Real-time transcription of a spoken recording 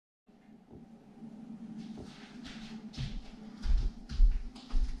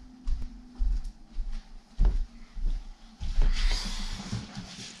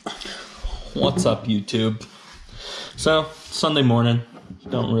What's up, YouTube? So, Sunday morning,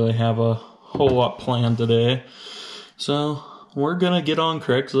 don't really have a whole lot planned today. So, we're gonna get on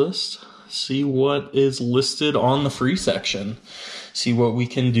Craigslist, see what is listed on the free section, see what we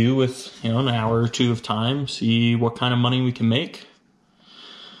can do with, an hour or two of time, see what kind of money we can make.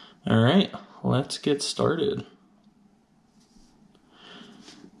 Alright, let's get started.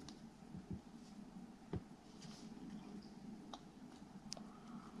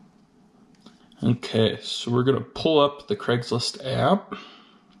 Okay, so we're going to pull up the Craigslist app,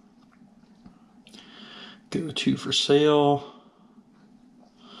 go to for sale,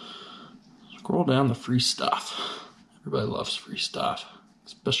 scroll down to free stuff. Everybody loves free stuff,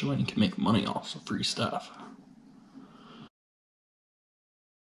 especially when you can make money off of free stuff.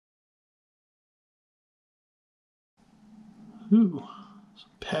 Ooh,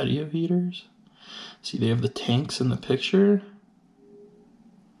 some patio heaters. See, they have the tanks in the picture.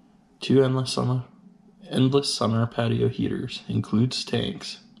 2 endless summer patio heaters, includes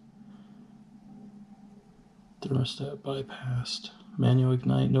tanks. Thermostat bypassed, manual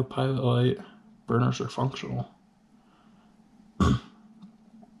ignite, no pilot light, burners are functional.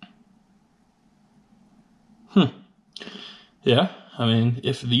 Yeah, I mean,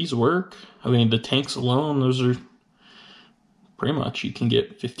 if these work, the tanks alone, those are pretty much, you can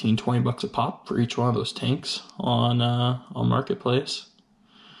get 15-20 bucks a pop for each one of those tanks on Marketplace.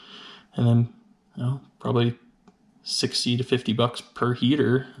 And then, probably 60 to 50 bucks per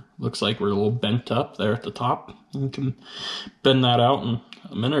heater. Looks like we're a little bent up there at the top. You can bend that out in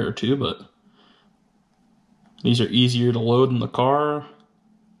a minute or two, but these are easier to load in the car.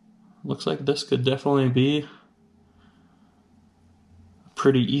 Looks like this could definitely be a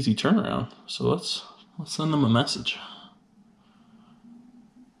pretty easy turnaround. So let's send them a message.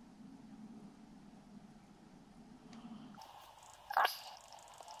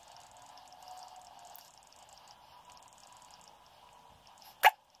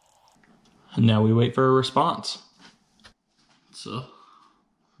 And now we wait for a response. So a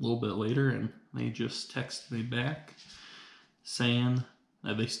little bit later, and they just texted me back saying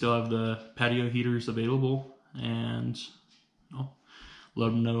that they still have the patio heaters available, and let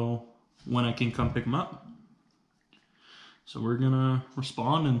them know when I can come pick them up. So we're gonna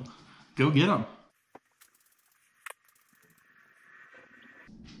respond and go get them.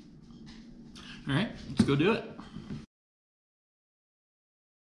 All right, let's go do it.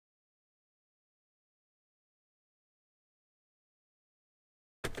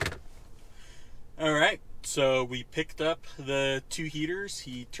 All right, so we picked up the 2 heaters.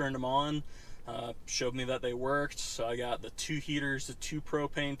 He turned them on, showed me that they worked. So I got the 2 heaters, the 2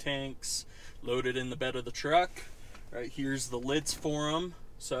 propane tanks loaded in the bed of the truck. Right, here's the lids for them.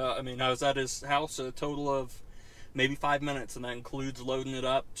 So, I was at his house a total of maybe 5 minutes, and that includes loading it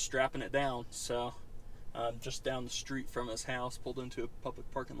up, strapping it down. So, just down the street from his house, pulled into a public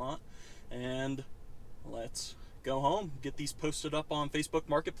parking lot, and let's go home, get these posted up on Facebook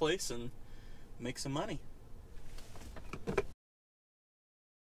Marketplace, and make some money.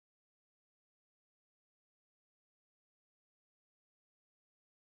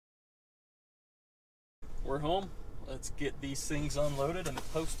 We're home. Let's get these things unloaded and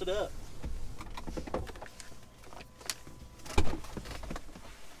posted up.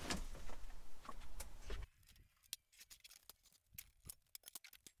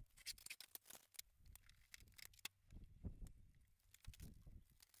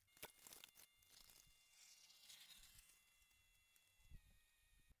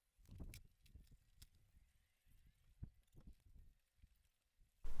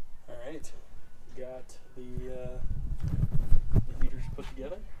 Alright, got the heaters put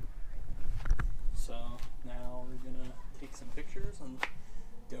together. So now we're gonna take some pictures and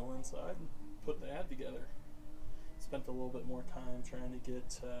go inside and put the ad together. Spent a little bit more time trying to get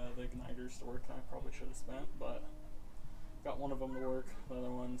the igniters to work than I probably should have spent, but got one of them to work, the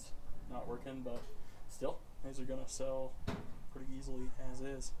other one's not working, but still, these are gonna sell pretty easily as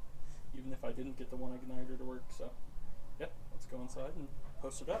is, even if I didn't get the one igniter to work. So yeah, let's go inside and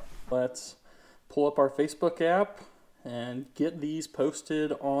post it up. Let's pull up our Facebook app and get these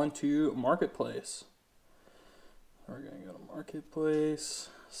posted onto Marketplace. We're gonna go to Marketplace,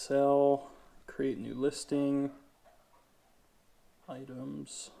 sell, create new listing,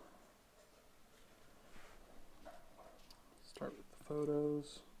 items, start with the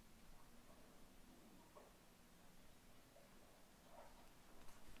photos.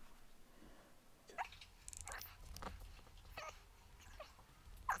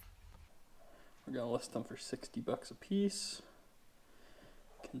 We're gonna list them for 60 bucks a piece.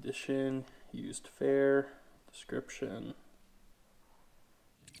 Condition, used fair, description.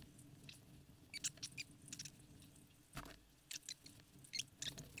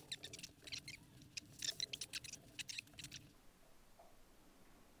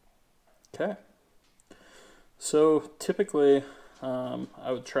 Okay. So typically,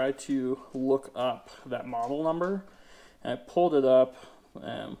 I would try to look up that model number, and I pulled it up,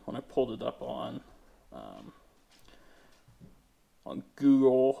 and when I pulled it up on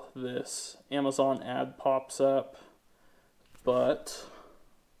Google, this Amazon ad pops up, but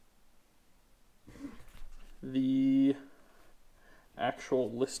the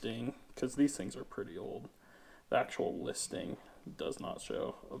actual listing, because these things are pretty old, the actual listing does not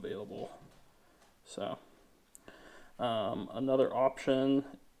show available. So another option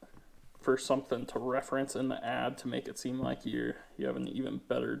for something to reference in the ad to make it seem like you have an even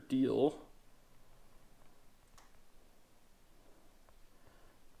better deal.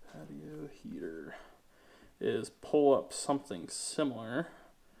 Patio heater is pull up something similar,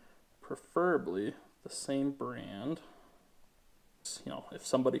 preferably the same brand. You know, if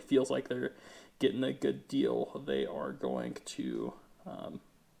somebody feels like they're getting a good deal, they are going to you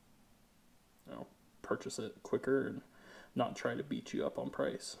know, purchase it quicker and not try to beat you up on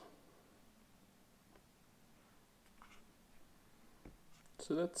price.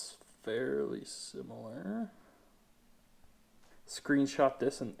 So that's fairly similar. Screenshot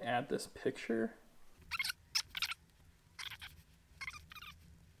this and add this picture.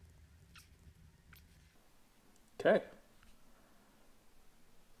 Okay.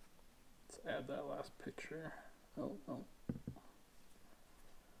 Let's add that last picture. Oh.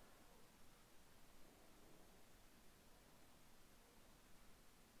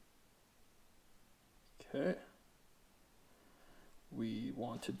 Okay. We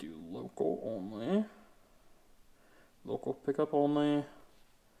want to do local only. Local pickup only.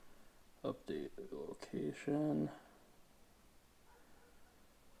 Update location.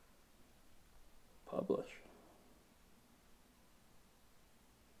 Publish.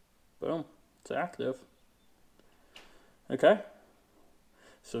 Boom. It's active. Okay.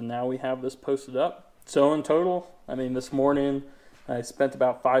 So now we have this posted up. So in total, I mean, this morning I spent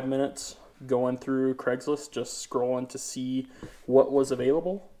about 5 minutes going through Craigslist, just scrolling to see what was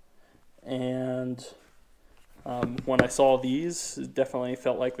available. And when I saw these, it definitely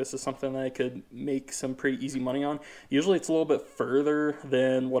felt like this is something that I could make some pretty easy money on. Usually it's a little bit further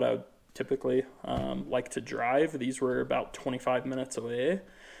than what I would typically like to drive. These were about 25 minutes away.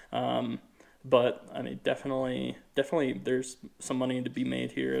 But I mean, definitely there's some money to be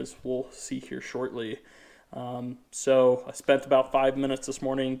made here, as we'll see here shortly. So I spent about 5 minutes this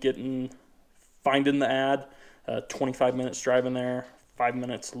morning finding the ad, 25 minutes driving there, 5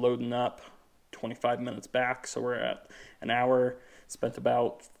 minutes loading up, 25 minutes back. So we're at an hour. Spent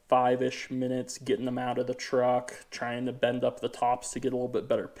about 5-ish minutes getting them out of the truck, trying to bend up the tops to get a little bit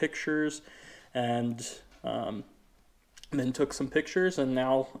better pictures, and then took some pictures, and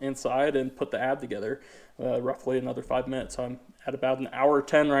now inside and put the ad together. Roughly another 5 minutes. So I'm at about an hour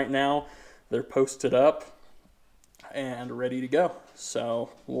 10 right now. They're posted up and ready to go. So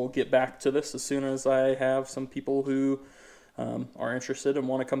we'll get back to this as soon as I have some people who are interested and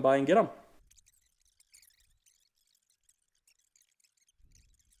want to come by and get them.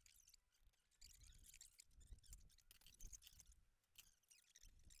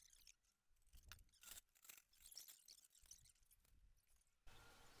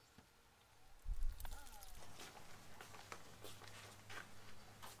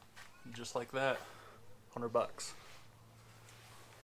 Just like that, $100.